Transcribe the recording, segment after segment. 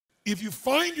If you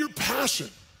find your passion,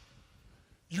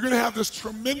 you're gonna have this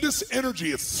tremendous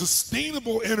energy. It's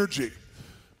sustainable energy.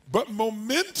 But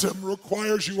momentum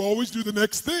requires you always do the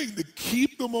next thing to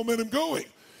keep the momentum going.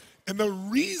 And the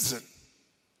reason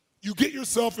you get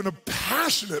yourself in a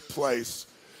passionate place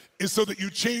is so that you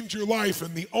change your life,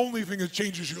 and the only thing that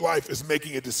changes your life is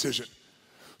making a decision.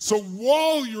 So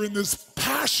while you're in this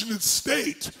passionate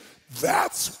state,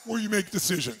 that's where you make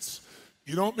decisions.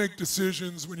 You don't make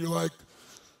decisions when you're like,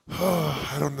 oh,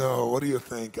 I don't know, what do you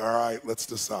think? All right, let's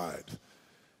decide.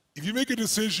 If you make a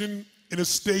decision in a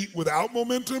state without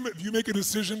momentum, if you make a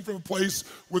decision from a place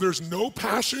where there's no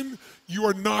passion, you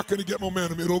are not gonna get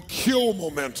momentum. It'll kill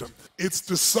momentum. It's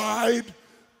decide,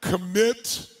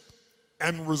 commit,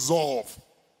 and resolve.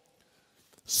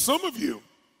 Some of you,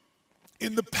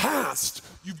 in the past,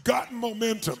 you've gotten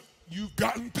momentum, you've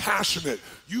gotten passionate,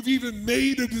 you've even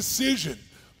made a decision,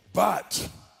 but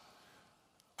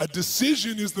a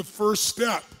decision is the first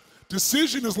step.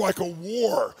 Decision is like a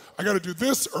war. I gotta do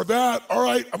this or that. All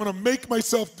right, I'm gonna make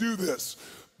myself do this.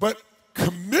 But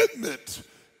commitment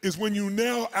is when you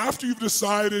now, after you've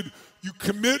decided, you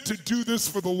commit to do this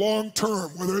for the long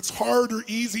term. Whether it's hard or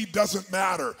easy, doesn't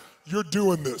matter. You're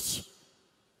doing this.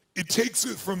 It takes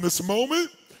it from this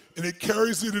moment and it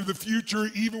carries it into the future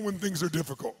even when things are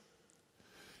difficult.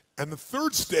 And the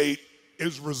third state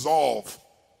is resolve.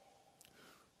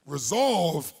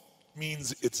 Resolve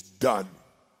means it's done.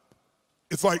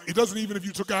 It's like, it doesn't even if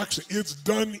you took action, it's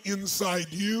done inside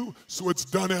you, so it's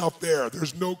done out there.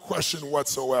 There's no question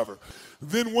whatsoever.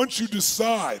 Then once you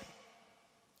decide,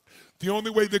 the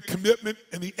only way the commitment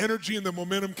and the energy and the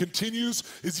momentum continues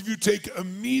is if you take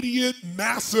immediate,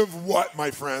 massive what,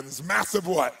 my friends? Massive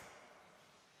what?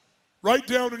 Write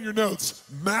down in your notes,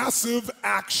 massive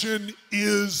action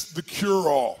is the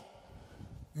cure-all.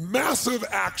 Massive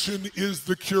action is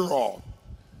the cure-all.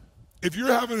 If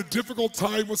you're having a difficult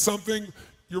time with something,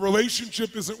 your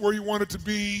relationship isn't where you want it to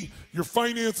be, your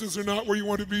finances are not where you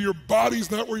want to be, your body's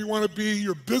not where you want to be,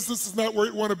 your business is not where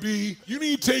you want to be, you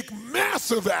need to take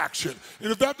massive action.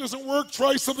 And if that doesn't work,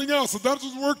 try something else. If that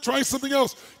doesn't work, try something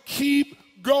else. Keep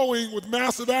going with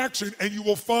massive action and you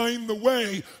will find the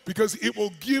way because it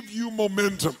will give you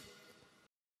momentum.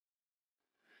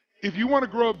 If you want to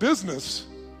grow a business,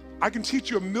 I can teach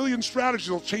you a million strategies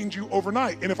that will change you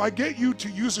overnight. And if I get you to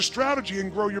use a strategy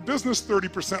and grow your business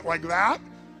 30% like that,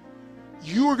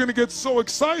 you are gonna get so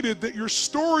excited that your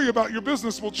story about your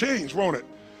business will change, won't it?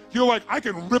 You're like, I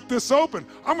can rip this open.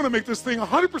 I'm gonna make this thing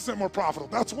 100% more profitable.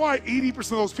 That's why 80%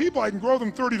 of those people, I can grow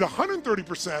them 30 to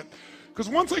 130%. Because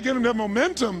once I get into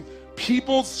momentum,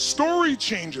 people's story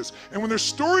changes. And when their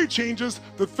story changes,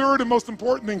 the third and most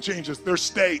important thing changes, their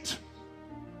state.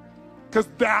 Because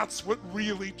that's what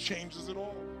really changes it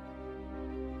all.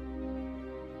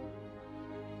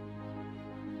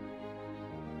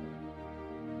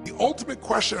 The ultimate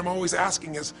question I'm always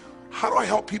asking is, how do I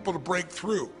help people to break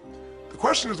through? The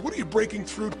question is, what are you breaking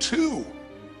through to?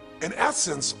 In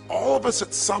essence, all of us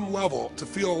at some level to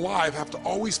feel alive have to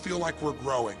always feel like we're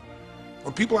growing.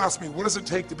 When people ask me, what does it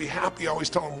take to be happy? I always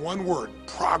tell them one word,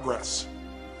 progress.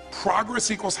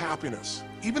 Progress equals happiness.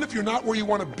 Even if you're not where you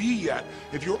want to be yet,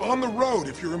 if you're on the road,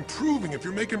 if you're improving, if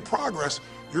you're making progress,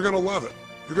 you're going to love it.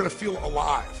 You're going to feel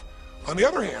alive. On the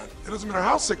other hand, it doesn't matter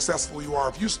how successful you are.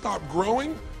 If you stop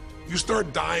growing, you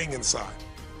start dying inside.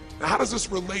 Now, how does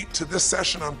this relate to this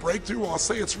session on breakthrough? Well, I'll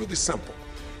say it's really simple.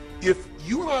 If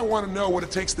you and I want to know what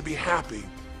it takes to be happy,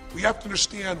 we have to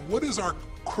understand what is our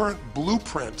current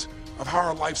blueprint of how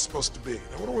our life's supposed to be.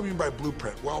 Now, what do I mean by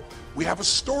blueprint? Well, we have a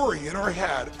story in our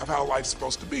head of how life's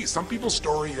supposed to be. Some people's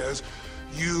story is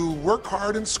you work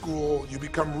hard in school, you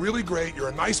become really great, you're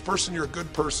a nice person, you're a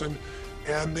good person,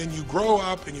 and then you grow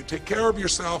up and you take care of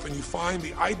yourself and you find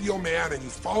the ideal man and you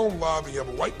fall in love and you have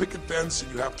a white picket fence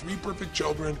and you have 3 perfect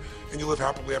children and you live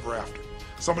happily ever after.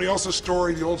 Somebody else's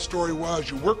story, the old story was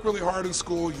you work really hard in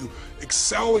school, you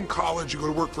excel in college, you go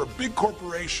to work for a big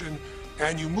corporation,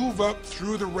 and you move up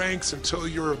through the ranks until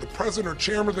you're the president or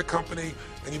chairman of the company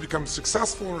and you become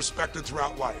successful and respected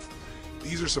throughout life.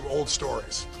 These are some old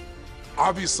stories.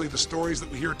 Obviously, the stories that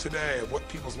we hear today of what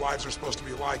people's lives are supposed to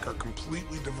be like are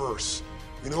completely diverse.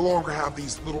 We no longer have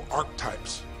these little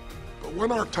archetypes, but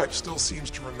one archetype still seems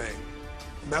to remain.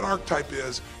 And that archetype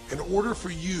is, in order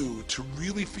for you to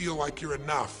really feel like you're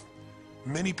enough,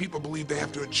 many people believe they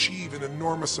have to achieve an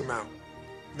enormous amount.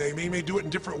 They may do it in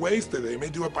different ways today. They may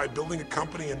do it by building a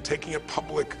company and taking it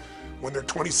public when they're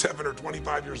 27 or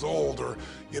 25 years old, or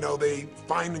they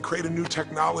find and create a new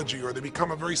technology, or they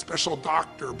become a very special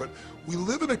doctor. But we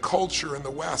live in a culture in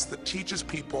the West that teaches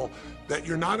people that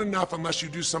you're not enough unless you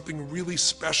do something really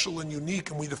special and unique,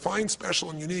 and we define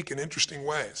special and unique in interesting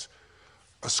ways.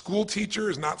 A school teacher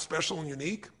is not special and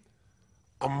unique.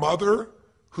 A mother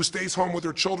who stays home with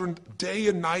her children day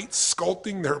and night,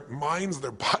 sculpting their minds,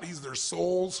 their bodies, their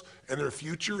souls, and their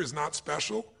future is not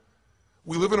special.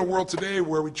 We live in a world today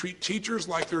where we treat teachers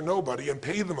like they're nobody and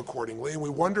pay them accordingly, and we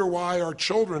wonder why our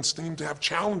children seem to have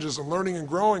challenges in learning and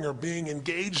growing or being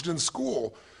engaged in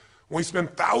school. When we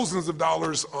spend thousands of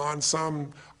dollars on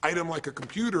some item like a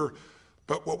computer,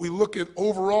 but what we look at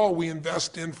overall, we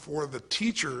invest in for the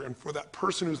teacher and for that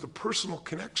person who's the personal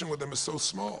connection with them is so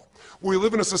small. We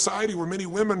live in a society where many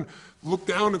women look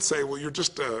down and say, well, you're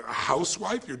just a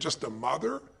housewife, you're just a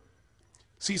mother.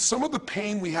 See, some of the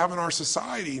pain we have in our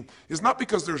society is not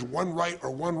because there's one right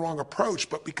or one wrong approach,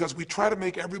 but because we try to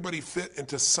make everybody fit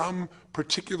into some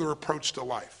particular approach to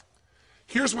life.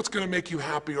 Here's what's going to make you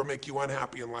happy or make you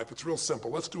unhappy in life. It's real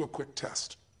simple. Let's do a quick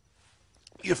test.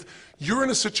 If you're in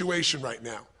a situation right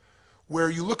now where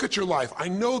you look at your life, I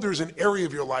know there's an area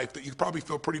of your life that you probably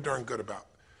feel pretty darn good about.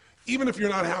 Even if you're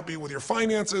not happy with your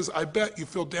finances, I bet you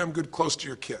feel damn good close to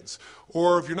your kids.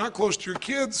 Or if you're not close to your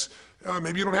kids,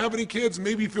 maybe you don't have any kids,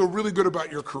 maybe you feel really good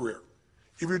about your career.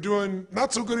 If you're doing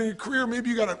not so good in your career, maybe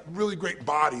you got a really great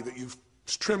body that you've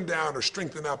trimmed down or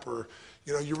strengthened up, or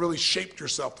you really shaped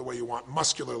yourself the way you want,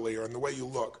 muscularly, or in the way you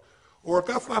look. Or if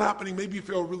that's not happening, maybe you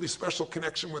feel a really special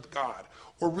connection with God,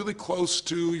 or really close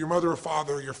to your mother or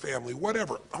father or your family,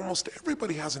 whatever. Almost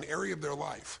everybody has an area of their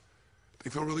life they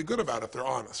feel really good about if they're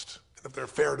honest and if they're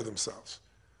fair to themselves.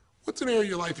 What's an area of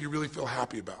your life you really feel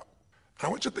happy about? And I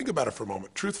want you to think about it for a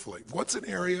moment, truthfully. What's an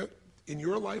area in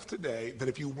your life today that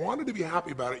if you wanted to be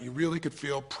happy about it, you really could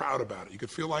feel proud about it? You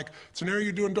could feel like it's an area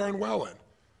you're doing darn well in.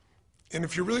 And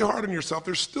if you're really hard on yourself,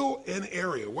 there's still an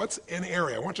area. What's an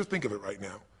area? I want you to think of it right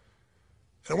now.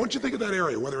 And I want you to think of that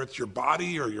area, whether it's your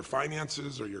body or your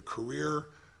finances or your career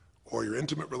or your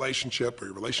intimate relationship or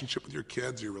your relationship with your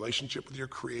kids or your relationship with your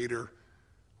creator,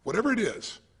 whatever it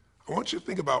is. I want you to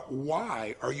think about,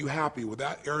 why are you happy with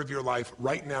that area of your life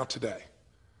right now today?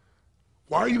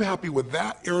 Why are you happy with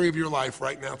that area of your life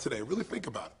right now today? Really think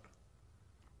about it.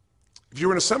 If you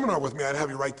were in a seminar with me, I'd have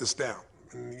you write this down.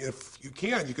 And if you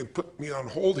can put me on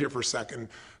hold here for a second,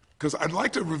 because I'd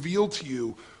like to reveal to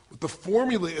you what the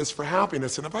formula is for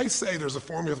happiness. And if I say there's a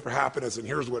formula for happiness and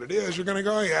here's what it is, you're going to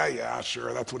go, yeah,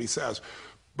 sure, that's what he says.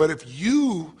 But if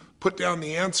you put down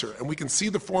the answer and we can see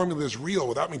the formula is real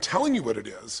without me telling you what it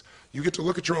is, you get to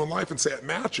look at your own life and say it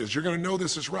matches. You're going to know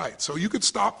this is right. So you could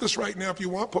stop this right now if you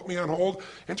want, put me on hold,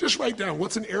 and just write down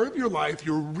what's an area of your life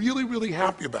you're really, really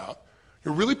happy about,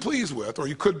 you're really pleased with, or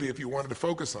you could be if you wanted to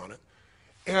focus on it.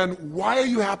 And why are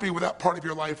you happy with that part of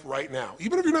your life right now?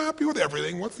 Even if you're not happy with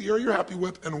everything, what's the area you're happy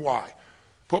with and why?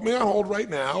 Put me on hold right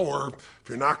now, or if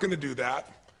you're not going to do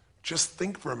that, just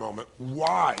think for a moment.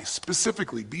 Why?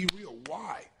 Specifically, be real.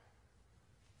 Why?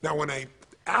 Now, when I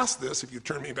ask this, if you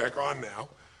turn me back on now,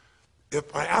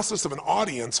 if I ask this of an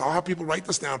audience, I'll have people write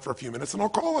this down for a few minutes, and I'll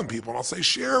call on people, and I'll say,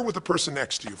 share with the person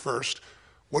next to you first.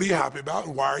 What are you happy about,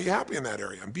 and why are you happy in that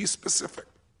area? And be specific.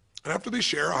 And after they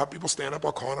share, I'll have people stand up,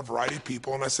 I'll call on a variety of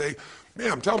people, and I say,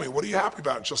 ma'am, tell me, what are you happy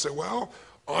about? And she'll say, well,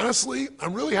 honestly,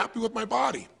 I'm really happy with my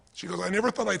body. She goes, I never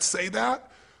thought I'd say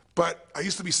that, but I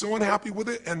used to be so unhappy with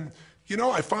it, and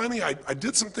I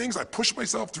did some things, I pushed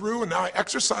myself through, and now I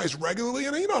exercise regularly,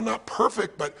 and I'm not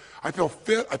perfect, but I feel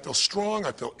fit, I feel strong,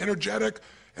 I feel energetic,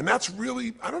 and that's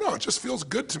really, I don't know, it just feels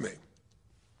good to me.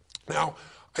 Now,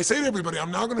 I say to everybody,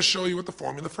 I'm now going to show you what the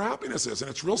formula for happiness is,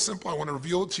 and it's real simple. I want to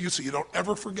reveal it to you so you don't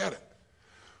ever forget it.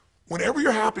 Whenever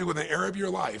you're happy with an area of your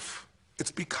life,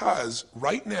 it's because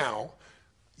right now,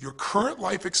 your current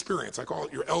life experience, I call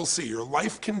it your LC, your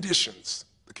life conditions,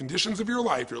 the conditions of your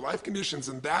life conditions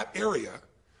in that area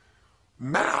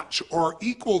match or are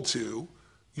equal to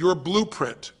your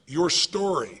blueprint, your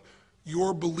story,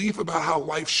 your belief about how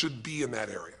life should be in that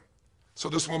area. So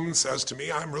this woman says to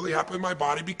me, I'm really happy with my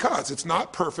body because it's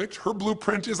not perfect. Her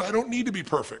blueprint is I don't need to be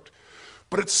perfect,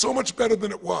 but it's so much better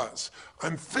than it was.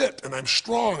 I'm fit and I'm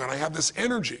strong and I have this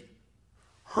energy.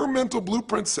 Her mental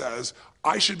blueprint says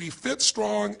I should be fit,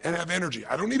 strong, and have energy.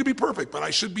 I don't need to be perfect, but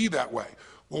I should be that way.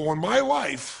 Well, when my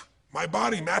life, my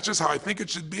body matches how I think it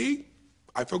should be,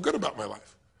 I feel good about my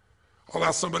life. I'll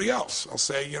ask somebody else. I'll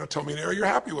say, tell me an area you're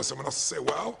happy with. Someone else will say,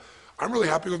 well, I'm really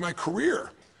happy with my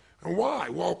career. And why?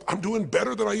 Well, I'm doing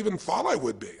better than I even thought I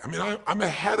would be. I mean, I'm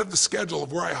ahead of the schedule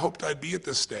of where I hoped I'd be at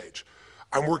this stage.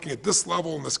 I'm working at this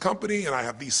level in this company, and I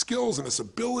have these skills and this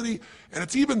ability, and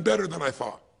it's even better than I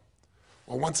thought.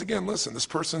 Well, once again, listen, this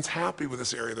person's happy with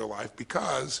this area of their life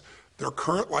because their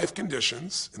current life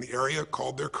conditions in the area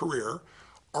called their career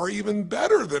are even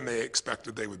better than they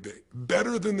expected they would be,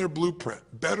 better than their blueprint,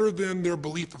 better than their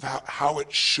belief of how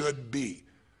it should be.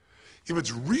 If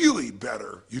it's really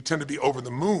better, you tend to be over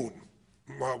the moon.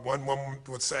 One woman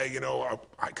would say, you know,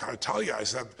 I gotta tell you, I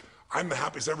said, I'm the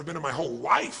happiest I've ever been in my whole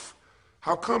life.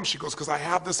 How come? She goes, because I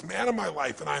have this man in my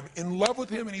life and I'm in love with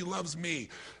him and he loves me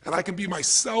and I can be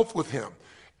myself with him.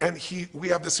 And we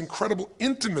have this incredible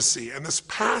intimacy and this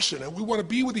passion and we want to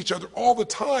be with each other all the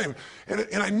time and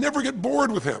I never get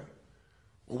bored with him.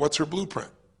 Well, what's her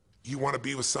blueprint? You want to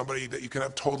be with somebody that you can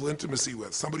have total intimacy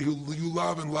with, somebody who you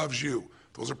love and loves you.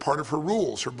 Those are part of her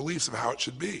rules, her beliefs of how it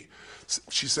should be.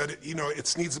 She said, you know,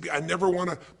 it needs to be, I never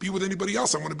want to be with anybody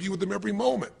else. I want to be with them every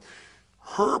moment.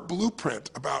 Her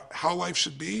blueprint about how life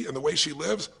should be and the way she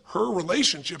lives, her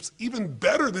relationship's even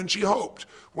better than she hoped.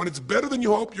 When it's better than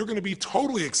you hope, you're going to be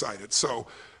totally excited. So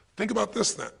think about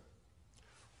this then.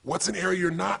 What's an area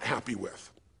you're not happy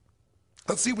with?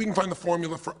 Let's see if we can find the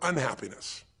formula for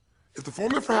unhappiness. If the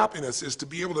formula for happiness is to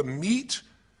be able to meet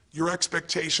your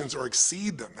expectations or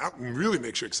exceed them, that really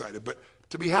makes you excited, but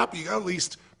to be happy, you gotta at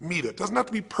least meet it. It doesn't have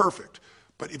to be perfect.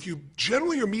 But if you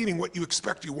generally are meeting what you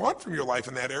expect you want from your life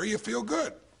in that area, you feel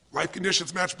good. Life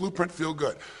conditions match blueprint, feel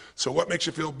good. So what makes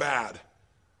you feel bad?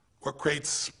 What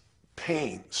creates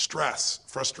pain, stress,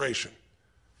 frustration?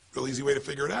 Real easy way to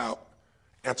figure it out.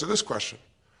 Answer this question.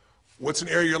 What's an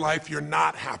area of your life you're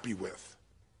not happy with?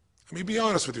 I mean, be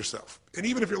honest with yourself. And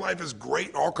even if your life is great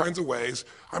in all kinds of ways,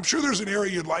 I'm sure there's an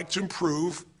area you'd like to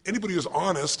improve. Anybody who's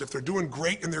honest, if they're doing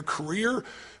great in their career,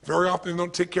 very often they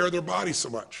don't take care of their body so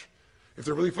much. If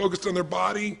they're really focused on their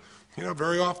body, you know,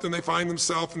 very often they find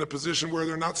themselves in a position where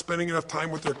they're not spending enough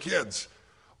time with their kids.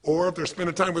 Or if they're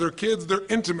spending time with their kids, their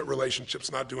intimate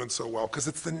relationship's not doing so well. Because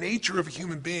it's the nature of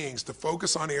human beings to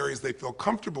focus on areas they feel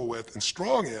comfortable with and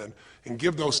strong in and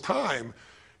give those time.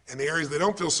 And the areas they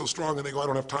don't feel so strong and they go, I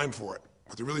don't have time for it.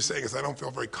 What they're really saying is, I don't feel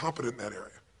very competent in that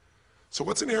area. So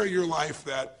what's an area of your life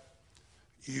that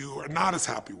you are not as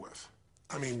happy with?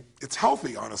 I mean, it's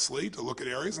healthy, honestly, to look at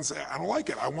areas and say, I don't like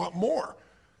it, I want more.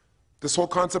 This whole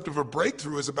concept of a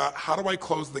breakthrough is about how do I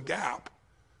close the gap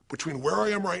between where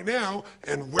I am right now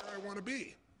and where I want to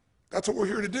be. That's what we're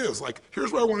here to do. It's like,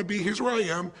 here's where I want to be, here's where I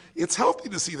am. It's healthy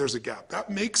to see there's a gap. That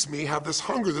makes me have this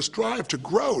hunger, this drive to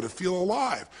grow, to feel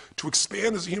alive, to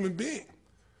expand as a human being.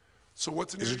 So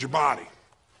is it your body?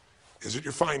 Is it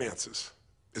your finances?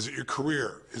 Is it your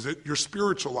career? Is it your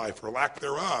spiritual life or lack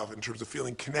thereof in terms of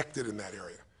feeling connected in that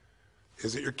area?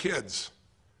 Is it your kids?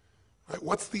 Right?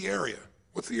 What's the area?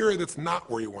 What's the area that's not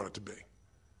where you want it to be?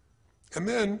 And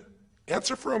then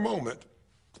answer for a moment,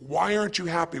 why aren't you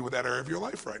happy with that area of your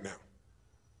life right now?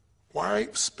 Why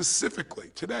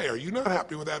specifically today are you not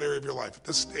happy with that area of your life at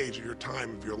this stage of your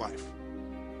time of your life?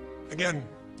 Again,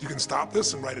 you can stop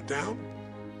this and write it down.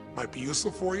 Might be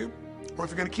useful for you. Or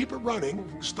if you're going to keep it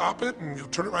running, stop it and you'll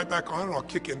turn it right back on and I'll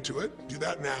kick into it. Do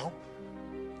that now.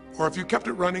 Or if you kept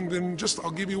it running, then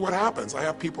I'll give you what happens. I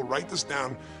have people write this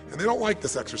down and they don't like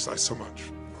this exercise so much.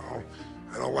 Well,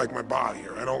 I don't like my body,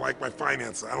 or I don't like my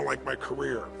finances, I don't like my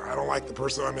career, or I don't like the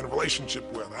person I'm in a relationship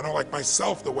with, I don't like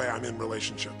myself the way I'm in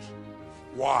relationships.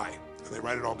 Why? And they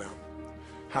write it all down.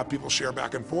 Have people share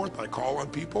back and forth. I call on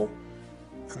people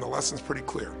and the lesson's pretty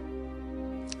clear.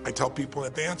 I tell people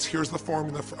in advance, here's the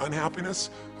formula for unhappiness.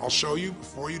 I'll show you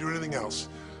before you do anything else.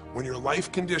 When your life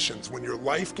conditions,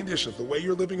 the way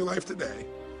you're living your life today,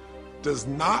 does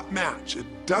not match,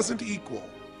 it doesn't equal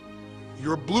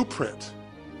your blueprint,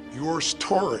 your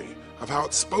story of how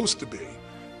it's supposed to be,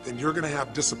 then you're going to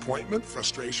have disappointment,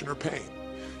 frustration, or pain.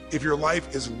 If your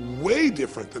life is way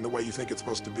different than the way you think it's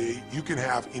supposed to be, you can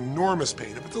have enormous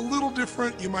pain. If it's a little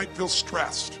different, you might feel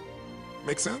stressed.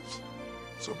 Make sense?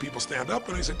 So people stand up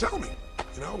and they say, tell me,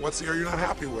 what's the area you're not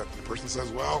happy with? The person says,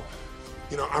 well,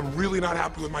 I'm really not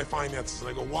happy with my finances. And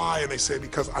I go, why? And they say,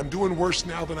 because I'm doing worse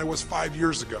now than I was 5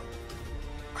 years ago.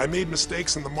 I made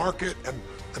mistakes in the market, and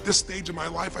at this stage of my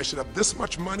life, I should have this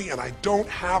much money, and I don't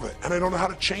have it, and I don't know how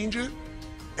to change it,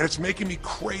 and it's making me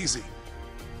crazy.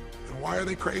 And why are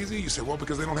they crazy? You say, well,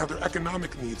 because they don't have their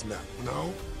economic needs met.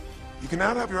 No, you can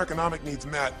not have your economic needs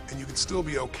met, and you can still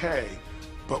be okay.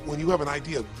 But when you have an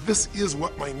idea, this is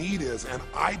what my need is, and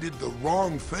I did the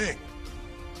wrong thing,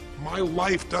 my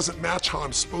life doesn't match how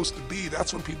I'm supposed to be,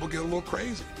 that's when people get a little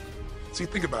crazy. See,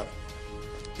 think about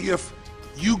it. If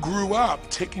you grew up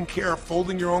taking care of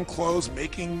folding your own clothes,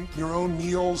 making your own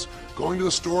meals, going to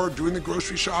the store, doing the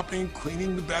grocery shopping,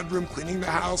 cleaning the bedroom, cleaning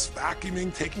the house,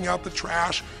 vacuuming, taking out the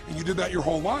trash, and you did that your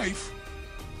whole life,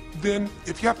 then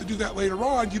if you have to do that later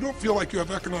on, you don't feel like you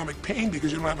have economic pain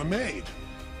because you don't have a maid.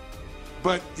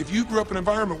 But if you grew up in an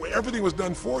environment where everything was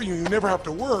done for you, you never have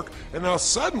to work, and now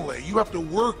suddenly you have to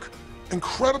work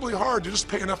incredibly hard to just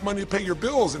pay enough money to pay your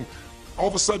bills, and all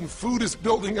of a sudden food is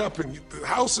building up and the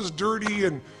house is dirty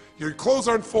and your clothes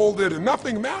aren't folded and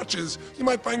nothing matches, you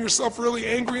might find yourself really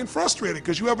angry and frustrated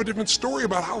because you have a different story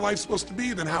about how life's supposed to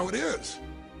be than how it is.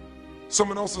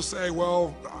 Someone else will say,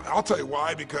 well, I'll tell you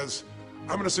why, because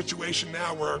I'm in a situation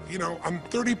now where, I'm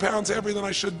 30 pounds heavier than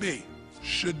I should be.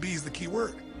 Should be is the key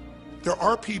word. There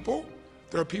are people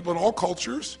in all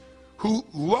cultures who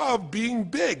love being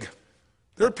big.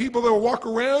 There are people that will walk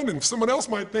around and someone else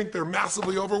might think they're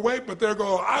massively overweight, but they're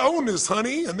going, I own this,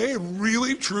 honey, and they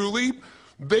really, truly,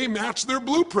 they match their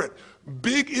blueprint.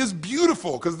 Big is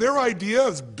beautiful, because their idea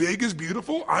is big is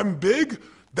beautiful. I'm big,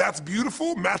 that's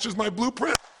beautiful, matches my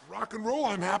blueprint. Rock and roll,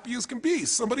 I'm happy as can be.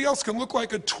 Somebody else can look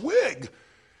like a twig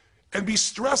and be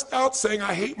stressed out saying,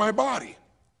 I hate my body.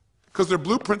 Because their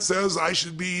blueprint says I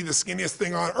should be the skinniest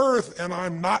thing on earth and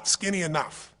I'm not skinny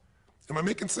enough. Am I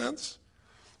making sense?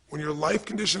 When your life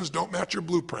conditions don't match your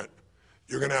blueprint,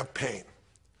 you're gonna have pain.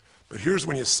 But here's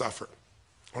when you suffer.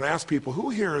 When I ask people, who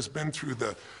here has been through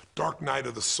the dark night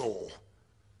of the soul?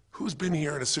 Who's been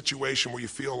here in a situation where you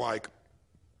feel like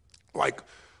life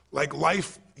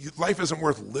isn't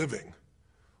worth living,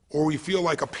 or we feel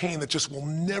like a pain that just will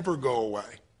never go away?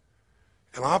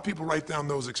 And a lot of people write down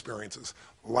those experiences,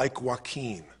 like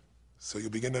Joaquin. So you'll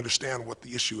begin to understand what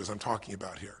the issue is I'm talking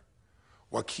about here.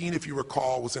 Joaquin, if you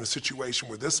recall, was in a situation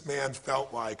where this man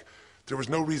felt like there was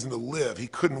no reason to live. He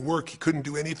couldn't work, he couldn't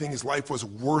do anything, his life was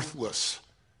worthless.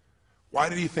 Why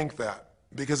did he think that?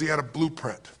 Because he had a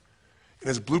blueprint. And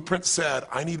his blueprint said,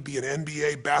 I need to be an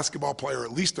NBA basketball player,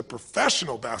 at least a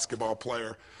professional basketball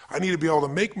player. I need to be able to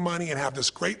make money and have this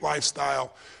great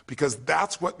lifestyle because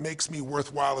that's what makes me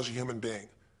worthwhile as a human being.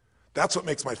 That's what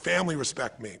makes my family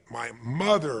respect me, my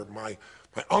mother, my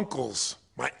uncles,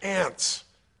 my aunts.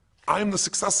 I'm the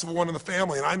successful one in the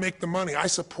family and I make the money. I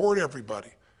support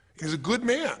everybody. He's a good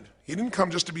man. He didn't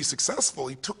come just to be successful.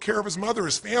 He took care of his mother,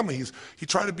 his family. He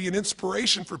tried to be an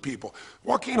inspiration for people.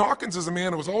 Joaquin Hawkins is a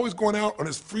man who was always going out on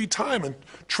his free time and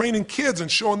training kids and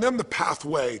showing them the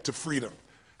pathway to freedom,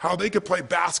 how they could play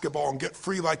basketball and get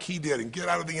free like he did and get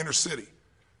out of the inner city.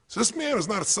 So this man is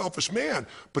not a selfish man,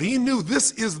 but he knew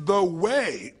this is the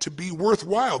way to be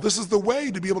worthwhile. This is the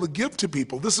way to be able to give to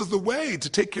people. This is the way to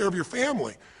take care of your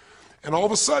family. And all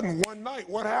of a sudden, one night,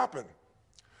 what happened?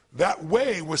 That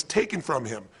way was taken from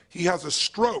him. He has a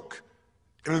stroke.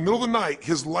 And in the middle of the night,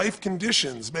 his life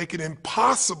conditions make it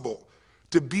impossible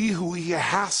to be who he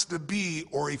has to be,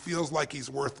 or he feels like he's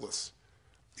worthless.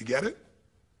 You get it?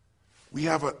 We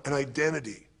have an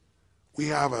identity. We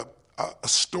have a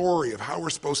story of how we're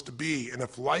supposed to be. And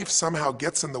if life somehow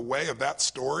gets in the way of that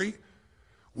story,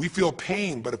 we feel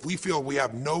pain. But if we feel we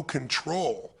have no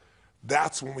control,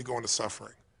 that's when we go into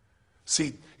suffering.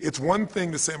 See, it's one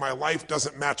thing to say my life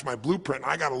doesn't match my blueprint,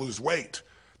 I gotta lose weight.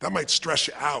 That might stress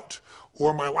you out.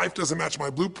 Or my life doesn't match my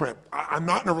blueprint, I'm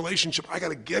not in a relationship, I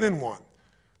gotta get in one.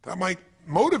 That might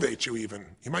motivate you even.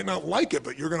 You might not like it,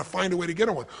 but you're gonna find a way to get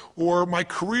in one. Or my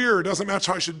career doesn't match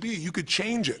how I should be, you could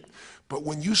change it. But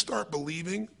when you start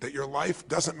believing that your life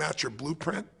doesn't match your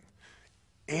blueprint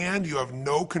and you have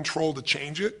no control to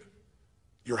change it,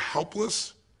 you're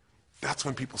helpless, that's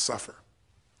when people suffer.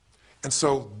 And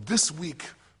so this week,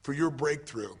 for your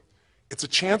breakthrough, it's a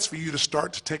chance for you to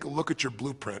start to take a look at your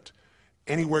blueprint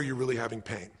anywhere you're really having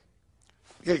pain.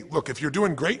 Hey, look, if you're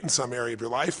doing great in some area of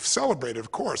your life, celebrate it,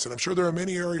 of course, and I'm sure there are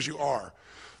many areas you are.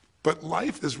 But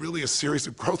life is really a series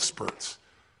of growth spurts.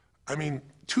 I mean,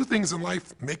 two things in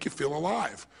life make you feel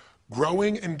alive,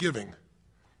 growing and giving.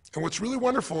 And what's really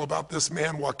wonderful about this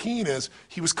man, Joaquin, is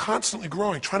he was constantly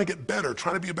growing, trying to get better,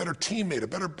 trying to be a better teammate, a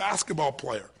better basketball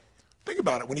player. Think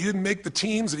about it, when he didn't make the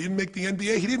teams and he didn't make the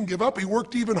NBA, he didn't give up, he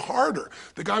worked even harder.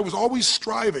 The guy was always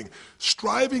striving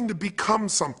to become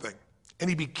something. And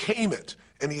he became it,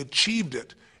 and he achieved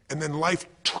it, and then life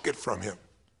took it from him.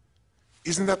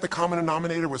 Isn't that the common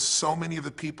denominator with so many of the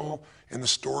people in the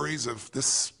stories of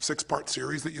this 6-part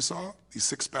series that you saw, these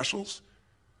 6 specials?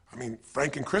 I mean,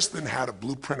 Frank and Kristen had a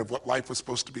blueprint of what life was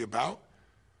supposed to be about.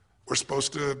 We're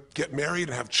supposed to get married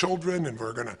and have children, and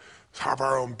we're gonna have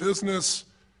our own business.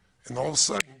 And all of a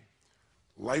sudden,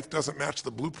 life doesn't match the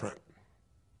blueprint.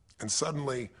 And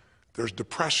suddenly, there's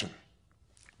depression.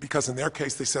 Because in their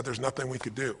case, they said there's nothing we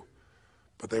could do.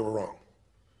 But they were wrong.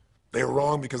 They were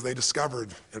wrong because they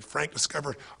discovered, and Frank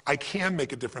discovered, I can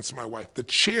make a difference to my wife. The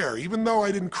chair, even though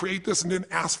I didn't create this and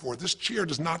didn't ask for it, this chair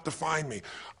does not define me.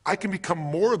 I can become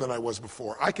more than I was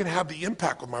before. I can have the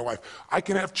impact with my wife. I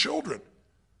can have children.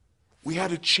 We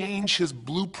had to change his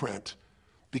blueprint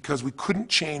because we couldn't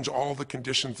change all the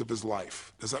conditions of his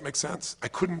life. Does that make sense? I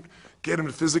couldn't get him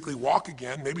to physically walk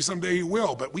again. Maybe someday he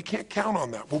will, but we can't count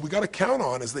on that. What we got to count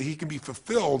on is that he can be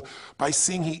fulfilled by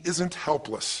seeing he isn't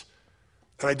helpless.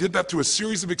 And I did that through a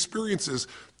series of experiences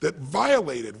that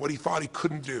violated what he thought he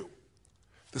couldn't do.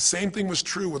 The same thing was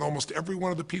true with almost every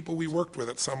one of the people we worked with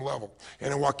at some level.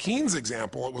 And in Joaquin's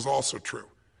example, it was also true.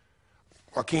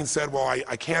 Joaquin said, well,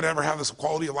 I can't ever have this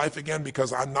quality of life again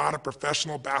because I'm not a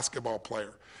professional basketball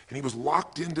player. And he was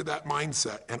locked into that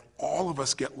mindset, and all of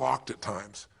us get locked at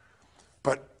times.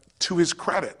 But to his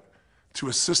credit, to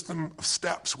a system of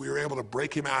steps, we were able to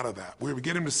break him out of that. We were able to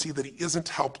get him to see that he isn't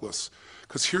helpless.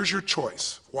 Because here's your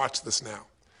choice. Watch this now.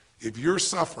 If you're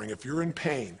suffering, if you're in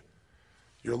pain,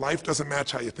 your life doesn't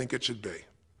match how you think it should be,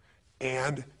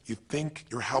 and you think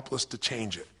you're helpless to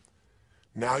change it,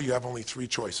 now you have only 3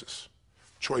 choices.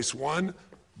 Choice 1,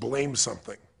 blame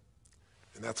something.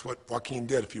 And that's what Joaquin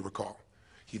did, if you recall.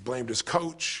 He blamed his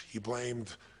coach, he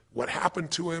blamed what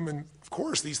happened to him, and of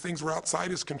course these things were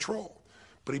outside his control.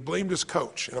 But he blamed his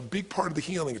coach, and a big part of the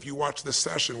healing, if you watch this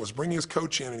session, was bringing his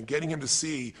coach in and getting him to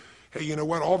see, hey, you know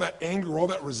what, all that anger, all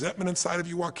that resentment inside of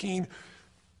you, Joaquin,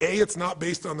 A, it's not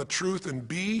based on the truth, and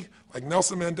B, like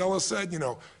Nelson Mandela said,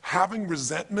 having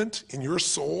resentment in your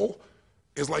soul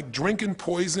is like drinking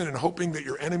poison and hoping that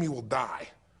your enemy will die.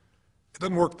 It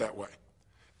doesn't work that way.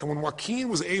 And when Joaquin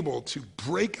was able to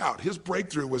break out, his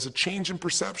breakthrough was a change in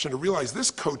perception, to realize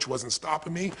this coach wasn't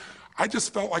stopping me. I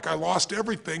just felt like I lost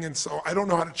everything, and so I don't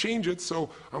know how to change it, so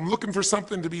I'm looking for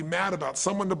something to be mad about,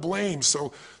 someone to blame,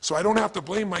 so I don't have to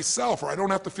blame myself, or I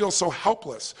don't have to feel so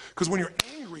helpless. Because when you're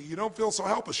angry, you don't feel so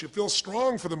helpless. You feel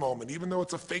strong for the moment, even though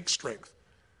it's a fake strength.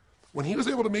 When he was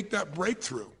able to make that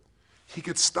breakthrough, he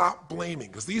could stop blaming,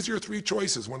 because these are your 3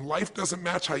 choices. When life doesn't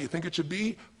match how you think it should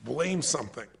be, blame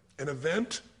something. An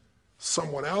event,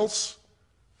 someone else,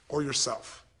 or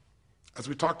yourself. As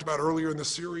we talked about earlier in this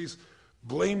series,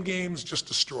 blame games just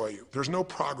destroy you. There's no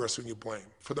progress when you blame.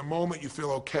 For the moment, you feel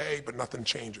okay, but nothing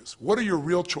changes. What are your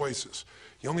real choices?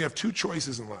 You only have 2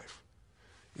 choices in life.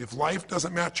 If life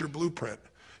doesn't match your blueprint,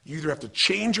 you either have to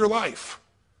change your life.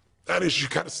 That is, you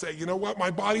got to say, you know what,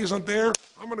 my body isn't there,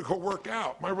 I'm going to go work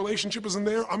out. My relationship isn't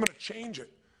there, I'm going to change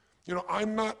it.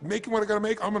 I'm not making what I got to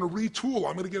make, I'm going to retool,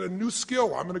 I'm going to get a new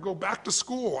skill, I'm going to go back to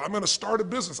school, I'm going to start a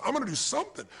business, I'm going to do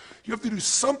something. You have to do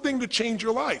something to change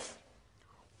your life.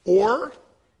 Or,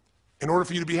 in order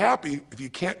for you to be happy, if you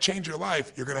can't change your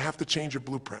life, you're going to have to change your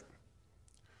blueprint.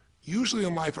 Usually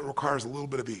in life, it requires a little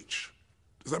bit of each.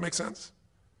 Does that make sense?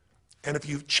 And if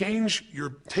you change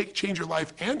your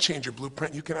life and change your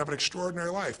blueprint, you can have an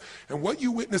extraordinary life. And what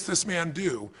you witnessed this man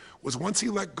do was, once he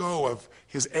let go of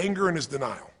his anger and his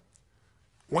denial,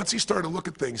 once he started to look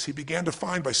at things, he began to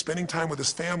find, by spending time with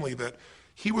his family, that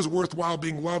he was worthwhile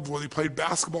being loved whether he played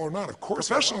basketball or not. Of course,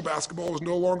 professional basketball was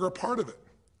no longer a part of it.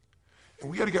 And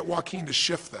we got to get Joaquin to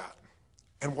shift that.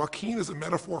 And Joaquin is a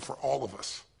metaphor for all of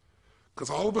us, because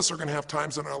all of us are going to have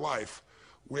times in our life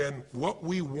when what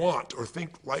we want or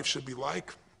think life should be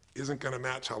like isn't going to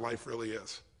match how life really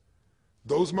is.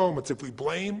 Those moments, if we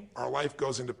blame, our life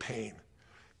goes into pain.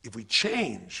 If we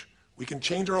change, we can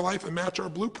change our life and match our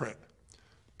blueprint.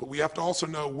 But we have to also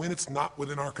know when it's not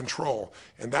within our control.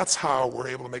 And that's how we're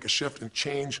able to make a shift and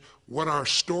change what our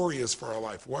story is for our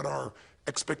life, what our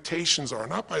expectations are,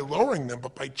 not by lowering them,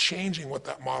 but by changing what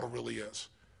that model really is.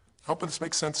 I hope this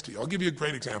makes sense to you. I'll give you a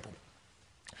great example.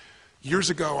 Years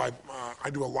ago, I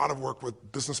do a lot of work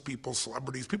with business people,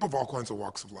 celebrities, people of all kinds of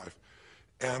walks of life.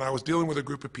 And I was dealing with a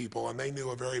group of people, and they knew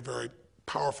a very, very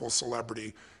powerful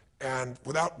celebrity. And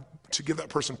to give that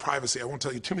person privacy, I won't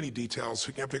tell you too many details, so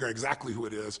you can't figure out exactly who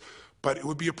it is, but it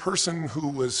would be a person who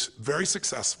was very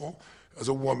successful as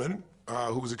a woman,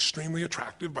 who was extremely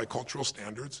attractive by cultural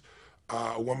standards,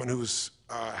 a woman who's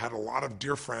had a lot of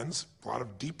dear friends, a lot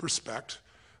of deep respect.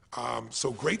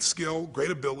 So great skill, great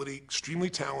ability,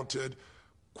 extremely talented,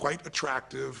 quite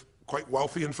attractive, quite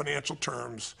wealthy in financial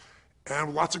terms,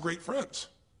 and lots of great friends.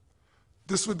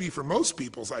 This would be, for most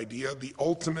people's idea, the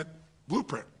ultimate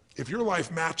blueprint. If your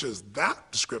life matches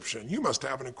that description, you must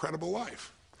have an incredible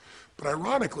life. But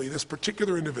ironically, this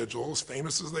particular individual, as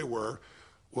famous as they were,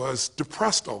 was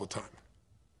depressed all the time.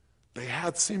 They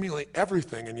had seemingly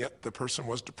everything, and yet the person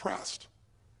was depressed.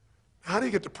 How do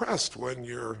you get depressed when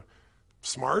you're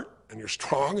smart and you're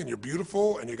strong and you're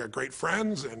beautiful and you got great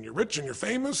friends and you're rich and you're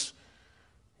famous?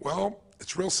 Well,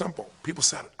 it's real simple. People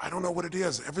said, I don't know what it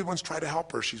is. Everyone's tried to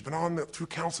help her. She's been through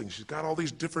counseling. She's got all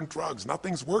these different drugs.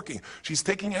 Nothing's working. She's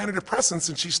taking antidepressants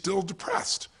and she's still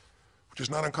depressed, which is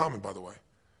not uncommon, by the way.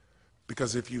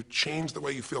 Because if you change the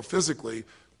way you feel physically,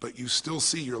 but you still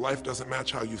see your life doesn't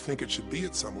match how you think it should be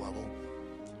at some level,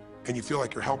 and you feel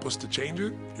like you're helpless to change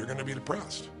it, you're gonna be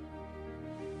depressed.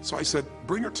 So I said,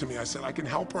 bring her to me. I said, I can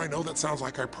help her. I know that sounds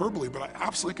like hyperbole, but I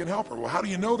absolutely can help her. Well, how do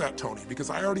you know that, Tony? Because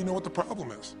I already know what the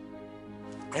problem is.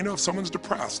 I know if someone's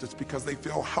depressed, it's because they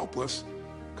feel helpless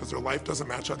because their life doesn't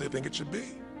match how they think it should be.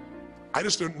 I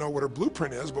just don't know what her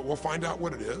blueprint is, but we'll find out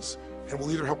what it is, and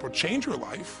we'll either help her change her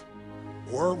life,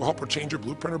 or we'll help her change her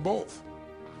blueprint, or both.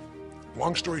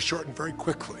 Long story short, and very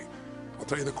quickly, I'll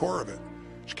tell you the core of it.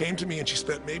 She came to me and she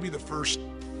spent maybe the first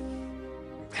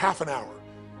half an hour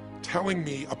telling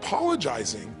me,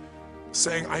 apologizing,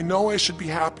 saying, I know I should be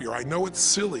happier. I know it's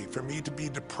silly for me to be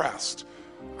depressed.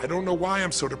 I don't know why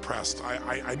I'm so depressed.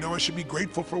 I know I should be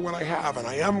grateful for what I have, and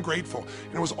I am grateful.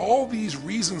 And it was all these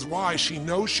reasons why she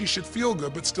knows she should feel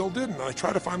good, but still didn't. And I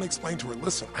tried to finally explain to her,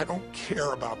 listen, I don't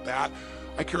care about that.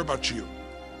 I care about you.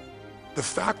 The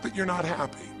fact that you're not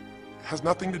happy has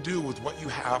nothing to do with what you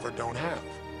have or don't have.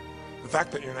 The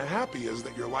fact that you're not happy is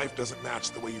that your life doesn't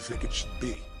match the way you think it should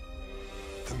be.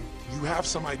 And you have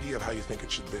some idea of how you think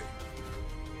it should be.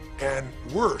 And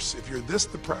worse, if you're this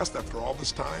depressed after all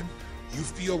this time, you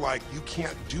feel like you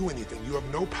can't do anything. You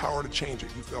have no power to change it.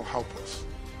 You feel helpless.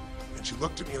 And she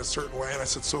looked at me in a certain way, and I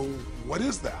said, so what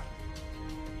is that?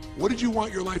 What did you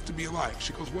want your life to be like?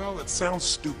 She goes, well, it sounds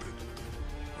stupid.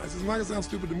 I said, it's not gonna sound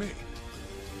stupid to me.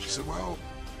 She said, well,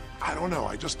 I don't know.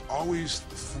 I just always,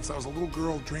 since I was a little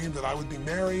girl, dreamed that I would be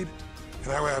married,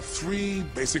 and I would have 3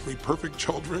 basically perfect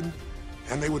children,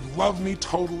 and they would love me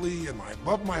totally, and I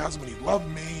loved my husband, he loved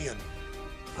me, and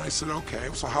I said, okay,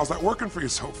 so how's that working for you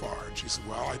so far? And she said,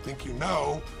 well, I think you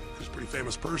know, she's a pretty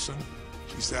famous person.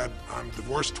 She said, I'm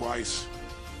divorced twice,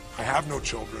 I have no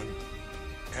children,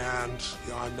 and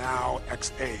I'm now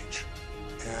X age.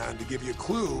 And to give you a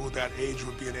clue, that age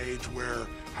would be an age where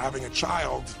having a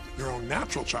child, your own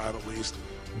natural child at least,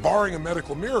 barring a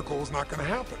medical miracle, is not gonna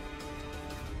happen.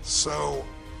 So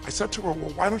I said to her,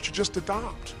 well, why don't you just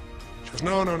adopt? She goes,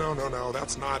 no,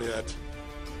 that's not it.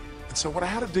 And so what I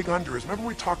had to dig under is, remember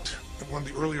we talked in one of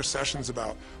the earlier sessions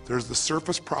about there's the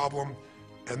surface problem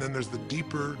and then there's the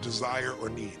deeper desire or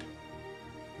need.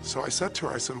 So I said to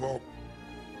her, I said, well,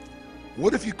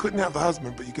 what if you couldn't have the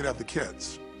husband but you could have the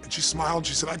kids? And she smiled and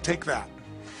she said, I'd take that.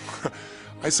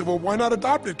 I said, well, why not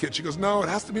adopted kids? She goes, no, it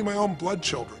has to be my own blood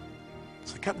children.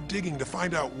 So I kept digging to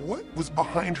find out what was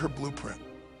behind her blueprint.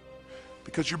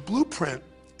 Because your blueprint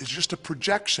is just a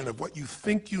projection of what you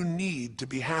think you need to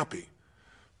be happy.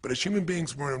 But as human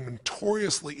beings, we're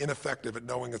notoriously ineffective at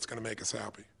knowing it's going to make us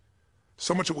happy.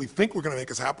 So much that we think we're going to make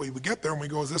us happy, we get there and we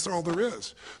go, is this all there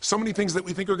is? So many things that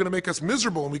we think are going to make us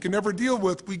miserable and we can never deal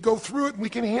with, we go through it and we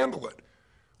can handle it.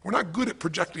 We're not good at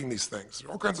projecting these things.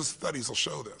 All kinds of studies will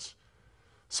show this.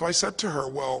 So I said to her,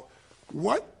 well,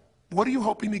 what are you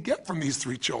hoping to get from these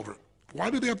 3 children? Why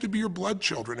do they have to be your blood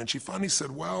children? And she finally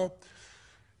said, well,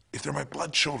 if they're my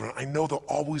blood children, I know they'll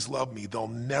always love me. They'll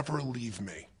never leave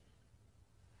me.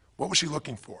 What was she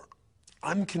looking for?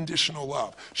 Unconditional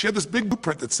love. She had this big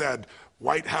blueprint that said,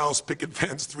 White House, picket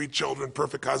fence, 3 children,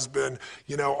 perfect husband,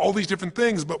 you know, all these different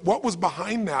things. But what was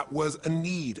behind that was a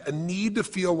need to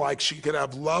feel like she could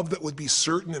have love that would be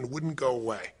certain and wouldn't go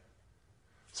away.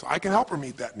 So I can help her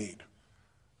meet that need.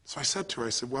 So I said to her, I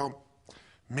said, well,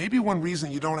 maybe one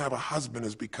reason you don't have a husband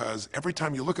is because every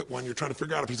time you look at one, you're trying to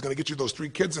figure out if he's going to get you those 3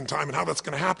 kids in time and how that's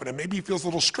going to happen. And maybe he feels a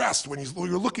little stressed when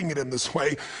you're looking at him this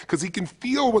way because he can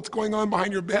feel what's going on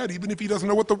behind your bed, even if he doesn't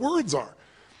know what the words are.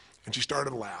 And she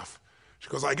started to laugh. She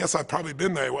goes, I guess I've probably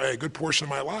been that way a good portion of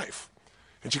my life.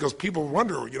 And she goes, people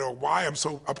wonder, you know, why I'm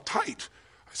so uptight.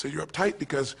 I said, you're uptight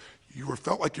because you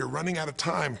felt like you're running out of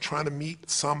time trying to meet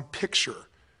some picture.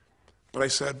 But I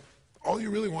said, all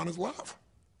you really want is love.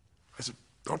 I said,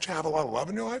 don't you have a lot of love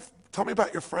in your life? Tell me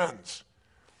about your friends.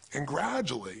 And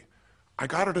gradually, I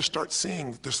got her to start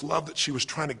seeing this love that she was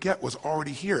trying to get was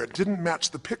already here. It didn't match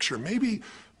the picture. Maybe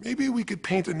we could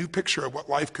paint a new picture of what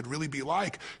life could really be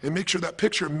like and make sure that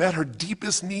picture met her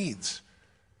deepest needs.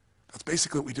 That's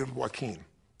basically what we did with Joaquin.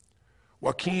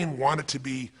 Joaquin wanted to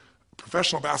be a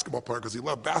professional basketball player because he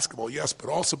loved basketball, yes, but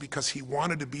also because he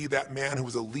wanted to be that man who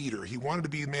was a leader. He wanted to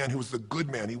be the man who was the good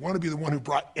man. He wanted to be the one who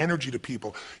brought energy to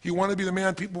people. He wanted to be the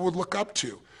man people would look up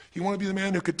to. He wanted to be the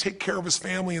man who could take care of his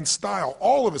family in style,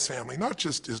 all of his family, not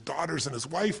just his daughters and his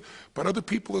wife, but other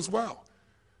people as well.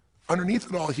 Underneath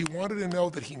it all, he wanted to know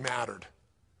that he mattered.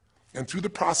 And through the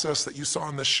process that you saw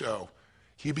in this show,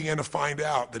 he began to find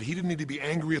out that he didn't need to be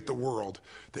angry at the world,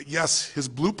 that yes, his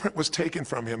blueprint was taken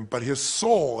from him, but his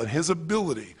soul and his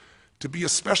ability to be a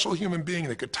special human being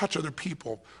that could touch other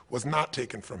people was not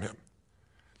taken from him.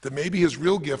 That maybe his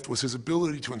real gift was his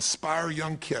ability to inspire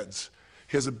young kids,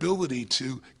 his ability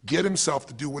to get himself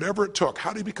to do whatever it took.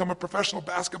 How did he become a professional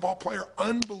basketball player?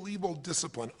 Unbelievable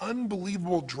discipline,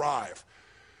 unbelievable drive.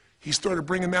 He started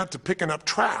bringing that to picking up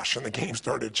trash, and the game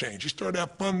started to change. He started to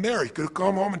have fun there. He could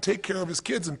come home and take care of his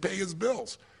kids and pay his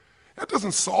bills. That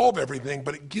doesn't solve everything,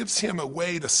 but it gives him a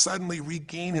way to suddenly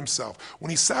regain himself.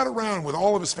 When he sat around with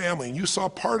all of his family, and you saw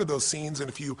part of those scenes, and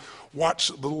if you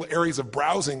watch little areas of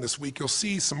browsing this week, you'll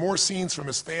see some more scenes from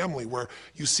his family where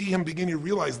you see him beginning to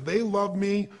realize they love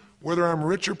me whether I'm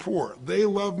rich or poor. They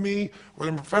love me whether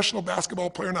I'm a professional basketball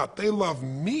player or not. They love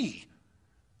me.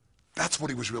 That's what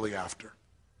he was really after.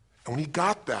 And when he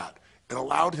got that, it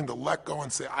allowed him to let go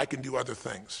and say, I can do other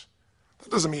things. That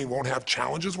doesn't mean he won't have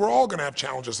challenges. We're all going to have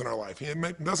challenges in our life.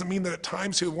 It doesn't mean that at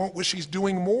times he won't wish he's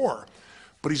doing more,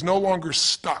 but he's no longer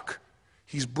stuck.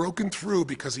 He's broken through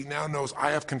because he now knows I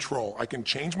have control. I can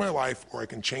change my life or I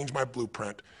can change my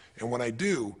blueprint. And when I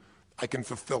do, I can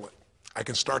fulfill it. I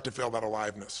can start to feel that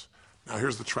aliveness. Now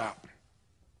here's the trap.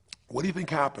 What do you think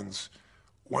happens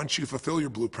once you fulfill your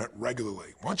blueprint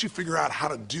regularly? Once you figure out how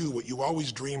to do what you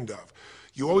always dreamed of?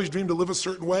 You always dreamed to live a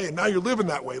certain way, and now you're living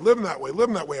that way, living that way,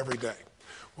 living that way every day.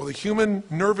 Well, the human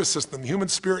nervous system, the human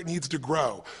spirit needs to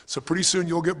grow. So pretty soon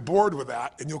you'll get bored with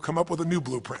that and you'll come up with a new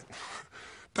blueprint.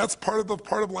 That's part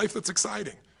of life that's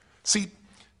exciting. See,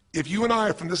 if you and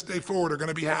I from this day forward are going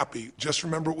to be happy, just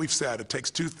remember what we've said. It takes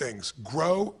two things,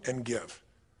 grow and give.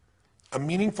 A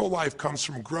meaningful life comes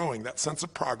from growing, that sense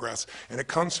of progress, and it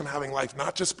comes from having life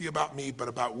not just be about me, but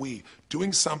about we,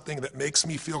 doing something that makes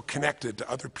me feel connected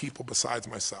to other people besides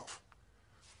myself.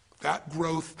 That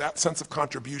growth, that sense of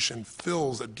contribution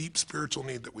fills a deep spiritual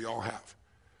need that we all have.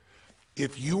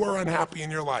 If you are unhappy in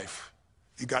your life,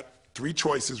 you got three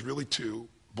choices, really two.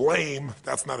 Blame,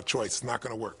 that's not a choice, it's not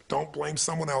going to work. Don't blame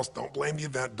someone else, don't blame the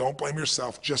event, don't blame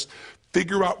yourself. Just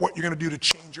figure out what you're going to do to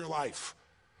change your life.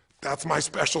 That's my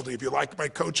specialty. If you like my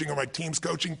coaching or my team's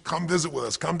coaching, come visit with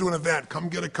us. Come to an event. Come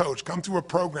get a coach. Come through a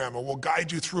program, and we'll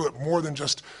guide you through it more than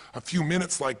just a few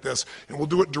minutes like this, and we'll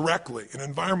do it directly, an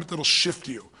environment that'll shift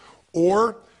you.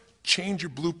 Or change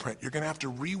your blueprint. You're going to have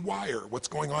to rewire what's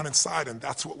going on inside, and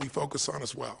that's what we focus on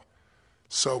as well.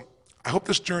 So I hope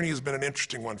this journey has been an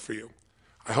interesting one for you.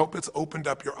 I hope it's opened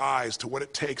up your eyes to what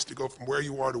it takes to go from where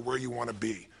you are to where you want to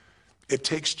be. It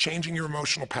takes changing your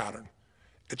emotional pattern.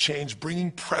 It takes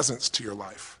bringing presence to your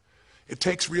life. It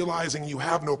takes realizing you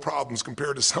have no problems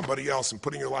compared to somebody else and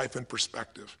putting your life in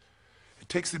perspective. It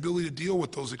takes the ability to deal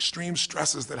with those extreme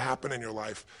stresses that happen in your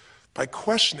life by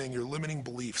questioning your limiting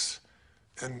beliefs.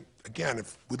 And again,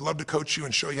 we'd love to coach you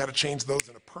and show you how to change those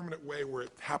in a permanent way where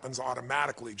it happens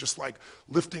automatically, just like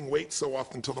lifting weights so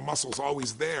often until the muscle's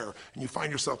always there and you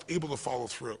find yourself able to follow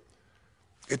through.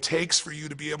 It takes for you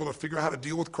to be able to figure out how to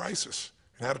deal with crisis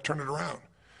and how to turn it around.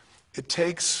 It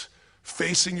takes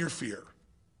facing your fear.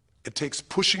 It takes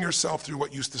pushing yourself through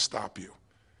what used to stop you.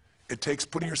 It takes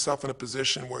putting yourself in a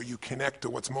position where you connect to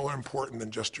what's more important than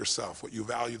just yourself, what you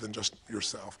value than just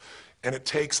yourself. And it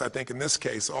takes, I think in this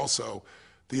case also,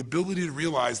 the ability to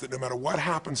realize that no matter what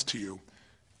happens to you,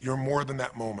 you're more than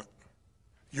that moment.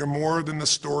 You're more than the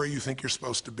story you think you're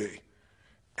supposed to be.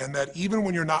 And that even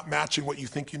when you're not matching what you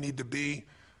think you need to be,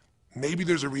 maybe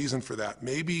there's a reason for that.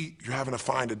 Maybe you're having to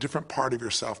find a different part of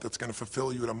yourself that's going to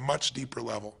fulfill you at a much deeper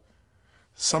level.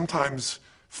 Sometimes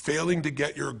failing to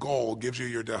get your goal gives you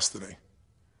your destiny.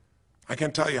 I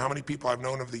can't tell you how many people I've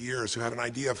known over the years who had an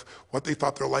idea of what they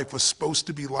thought their life was supposed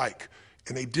to be like,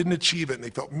 and they didn't achieve it, and they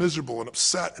felt miserable and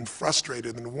upset and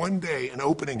frustrated, and one day an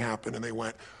opening happened, and they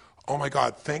went, oh my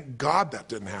God, thank God that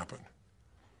didn't happen.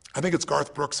 I think it's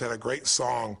Garth Brooks had a great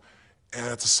song, and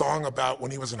it's a song about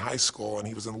when he was in high school, and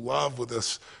he was in love with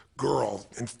this girl,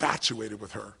 infatuated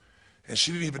with her, and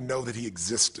she didn't even know that he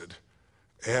existed.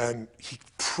 And he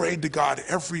prayed to God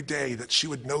every day that she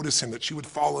would notice him, that she would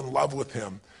fall in love with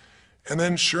him. And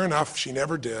then sure enough, she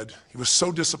never did. He was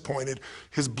so disappointed.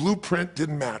 His blueprint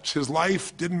didn't match. His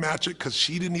life didn't match it because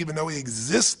she didn't even know he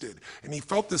existed. And he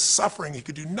felt this suffering. He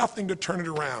could do nothing to turn it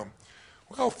around.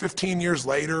 Well, 15 years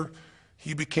later,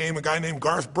 he became a guy named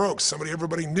Garth Brooks, somebody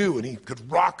everybody knew, and he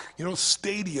could rock,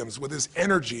 stadiums with his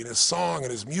energy and his song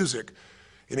and his music.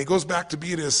 And he goes back to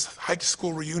be at his high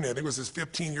school reunion. I think it was his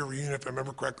 15-year reunion, if I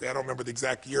remember correctly. I don't remember the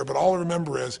exact year, but all I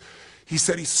remember is he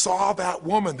said he saw that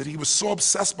woman that he was so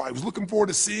obsessed by. He was looking forward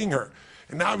to seeing her.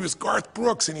 And now he was Garth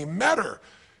Brooks, and he met her.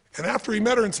 And after he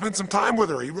met her and spent some time with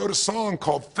her, he wrote a song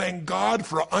called Thank God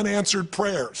for Unanswered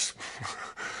Prayers.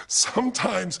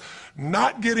 Sometimes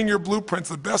not getting your blueprint's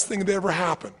the best thing that ever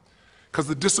happened, because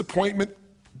the disappointment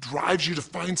drives you to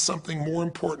find something more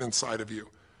important inside of you.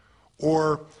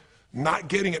 Or not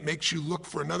getting it makes you look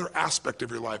for another aspect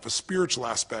of your life, a spiritual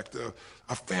aspect,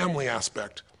 a family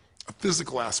aspect, a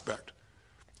physical aspect.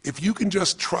 If you can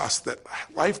just trust that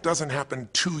life doesn't happen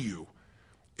to you,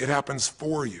 it happens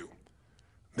for you,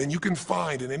 then you can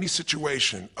find in any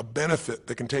situation a benefit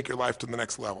that can take your life to the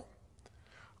next level.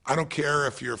 I don't care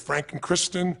if you're Frank and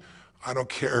Kristen. I don't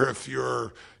care if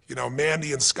you're,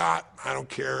 Mandy and Scott. I don't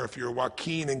care if you're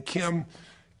Joaquin and Kim.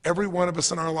 Every one of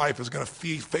us in our life is going to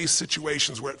face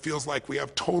situations where it feels like we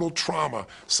have total trauma,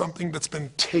 something that's been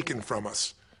taken from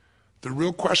us. The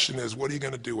real question is, what are you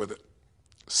going to do with it?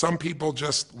 Some people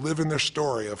just live in their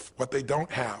story of what they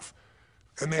don't have,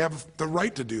 and they have the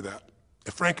right to do that.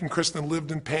 If Frank and Kristen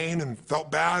lived in pain and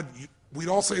felt bad, we'd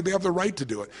all say they have the right to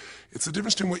do it. It's the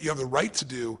difference between what you have the right to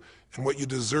do and what you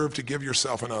deserve to give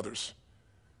yourself and others.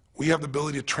 We have the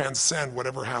ability to transcend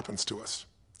whatever happens to us.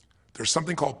 There's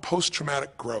something called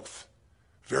post-traumatic growth.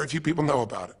 Very few people know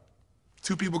about it.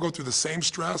 Two people go through the same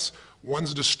stress,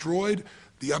 one's destroyed,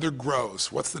 the other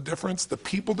grows. What's the difference? The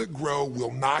people that grow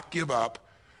will not give up.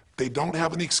 They don't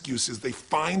have any excuses. They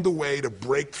find the way to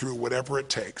break through whatever it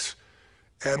takes.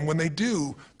 And when they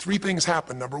do, three things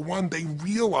happen. Number one, they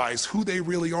realize who they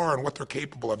really are and what they're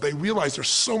capable of. They realize they're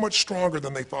so much stronger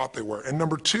than they thought they were. And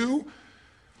number two,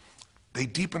 they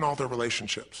deepen all their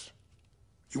relationships.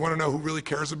 You want to know who really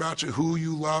cares about you, who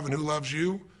you love and who loves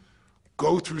you?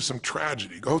 Go through some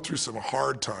tragedy, go through some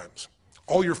hard times.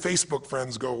 All your Facebook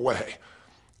friends go away.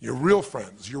 Your real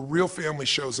friends, your real family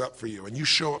shows up for you, and you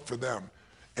show up for them,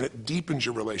 and it deepens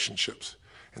your relationships.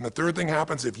 And the third thing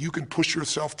happens, if you can push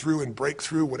yourself through and break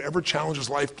through whatever challenges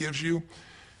life gives you,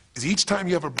 is each time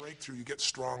you have a breakthrough, you get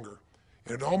stronger.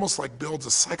 And it almost like builds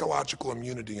a psychological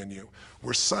immunity in you,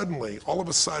 where suddenly, all of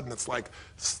a sudden, it's like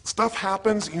stuff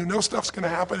happens, you know stuff's gonna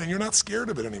happen, and you're not scared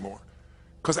of it anymore.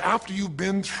 Because after you've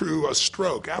been through a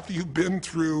stroke, after you've been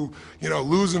through,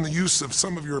 losing the use of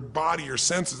some of your body, your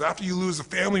senses, after you lose a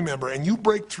family member, and you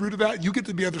break through to that, you get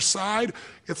to the other side,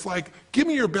 it's like, give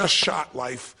me your best shot,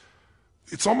 life.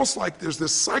 It's almost like there's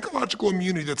this psychological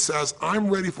immunity that says, I'm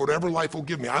ready for whatever life will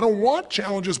give me. I don't want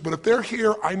challenges, but if they're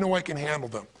here, I know I can handle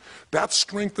them. That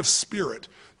strength of spirit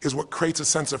is what creates a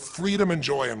sense of freedom and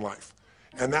joy in life.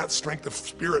 And that strength of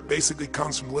spirit basically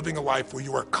comes from living a life where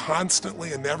you are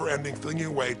constantly and never-ending thinking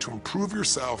a way to improve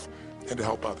yourself and to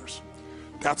help others.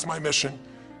 That's my mission,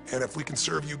 and if we can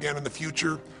serve you again in the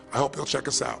future, I hope you'll check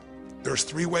us out. There's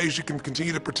 3 ways you can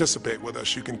continue to participate with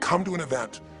us. You can come to an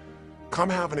event, come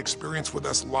have an experience with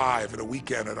us live at a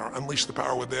weekend at our Unleash the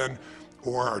Power Within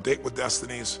or our Date with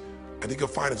Destinies. I think you'll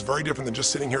find it's very different than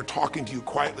just sitting here talking to you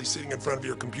quietly, sitting in front of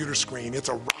your computer screen. It's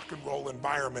a rock and roll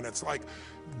environment. It's like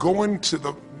going to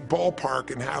the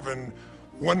ballpark and having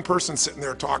one person sitting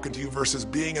there talking to you versus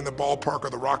being in the ballpark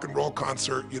or the rock and roll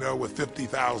concert, with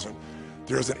 50,000.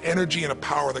 There's an energy and a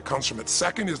power that comes from it.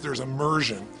 Second is there's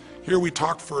immersion. Here we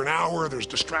talk for an hour, there's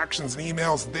distractions and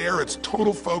emails. There it's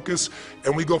total focus,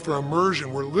 and we go for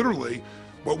immersion where literally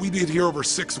what we did here over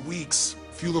 6 weeks,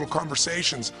 a few little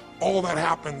conversations, all that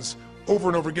happens over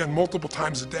and over again, multiple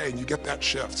times a day, and you get that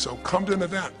shift. So come to an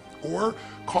event or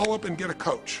call up and get a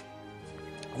coach.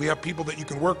 We have people that you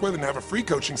can work with and have a free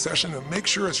coaching session and make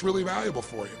sure it's really valuable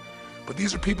for you. But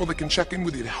these are people that can check in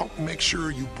with you to help make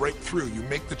sure you break through, you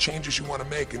make the changes you want to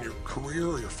make in your career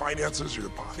or your finances or your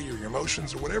body or your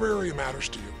emotions or whatever area matters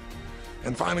to you.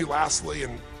 And finally, lastly,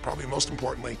 and probably most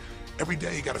importantly, every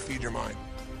day you got to feed your mind.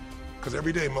 Because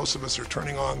every day most of us are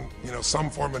turning on,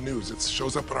 some form of news. It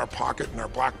shows up in our pocket, in our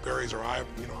Blackberries or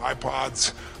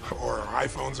iPods or our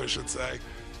iPhones, I should say.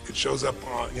 It shows up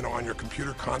on, on your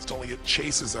computer constantly. It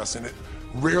chases us, and it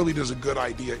rarely does a good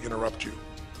idea interrupt you.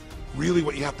 Really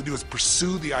what you have to do is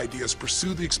pursue the ideas,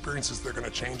 pursue the experiences that are going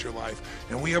to change your life.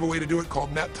 And we have a way to do it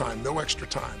called net time, no extra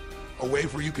time. A way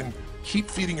where you can keep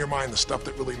feeding your mind the stuff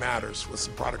that really matters with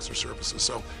some products or services.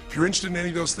 So if you're interested in any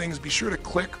of those things, be sure to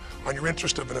click on your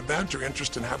interest of an event or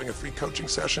interest in having a free coaching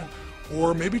session,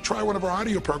 or maybe try one of our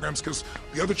audio programs, because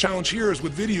the other challenge here is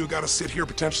with video, you got to sit here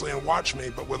potentially and watch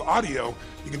me, but with audio,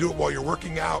 you can do it while you're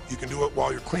working out, you can do it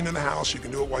while you're cleaning the house, you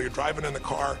can do it while you're driving in the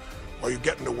car, while you're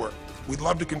getting to work. We'd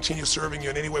love to continue serving you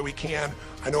in any way we can.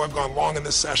 I know I've gone long in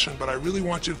this session, but I really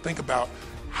want you to think about,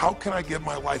 how can I give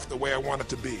my life the way I want it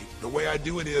to be? The way I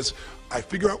do it is I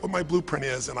figure out what my blueprint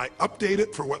is and I update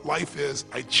it for what life is.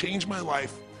 I change my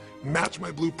life, match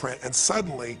my blueprint, and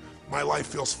suddenly my life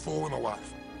feels full and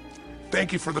alive.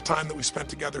 Thank you for the time that we spent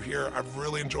together here. I've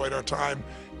really enjoyed our time,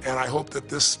 and I hope that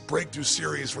this breakthrough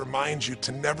series reminds you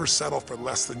to never settle for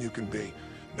less than you can be.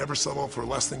 Never settle for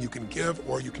less than you can give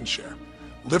or you can share.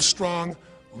 Live strong,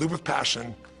 live with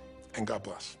passion, and God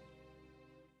bless.